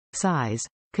Size,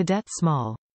 Cadet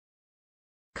small.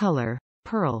 Color,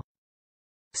 pearl.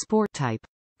 Sport type,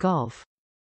 golf.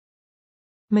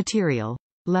 Material,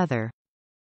 leather.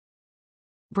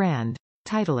 Brand,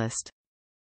 Titleist.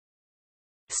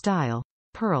 Style,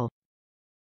 pearl.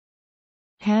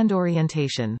 Hand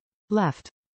orientation, left.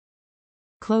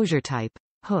 Closure type,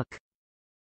 hook.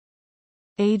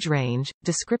 Age range,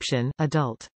 description,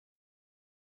 adult.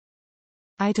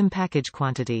 Item package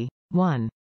quantity, 1.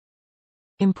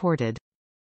 Imported.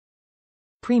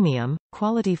 Premium,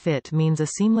 quality fit means a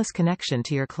seamless connection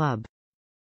to your club.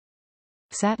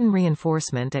 Satin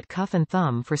reinforcement at cuff and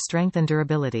thumb for strength and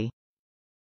durability.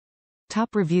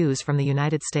 Top reviews from the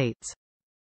United States.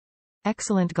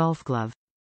 Excellent golf glove.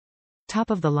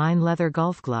 Top-of-the-line leather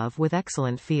golf glove with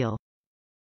excellent feel.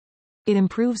 It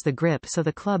improves the grip so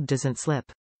the club doesn't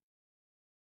slip.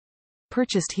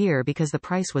 Purchased here because the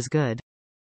price was good.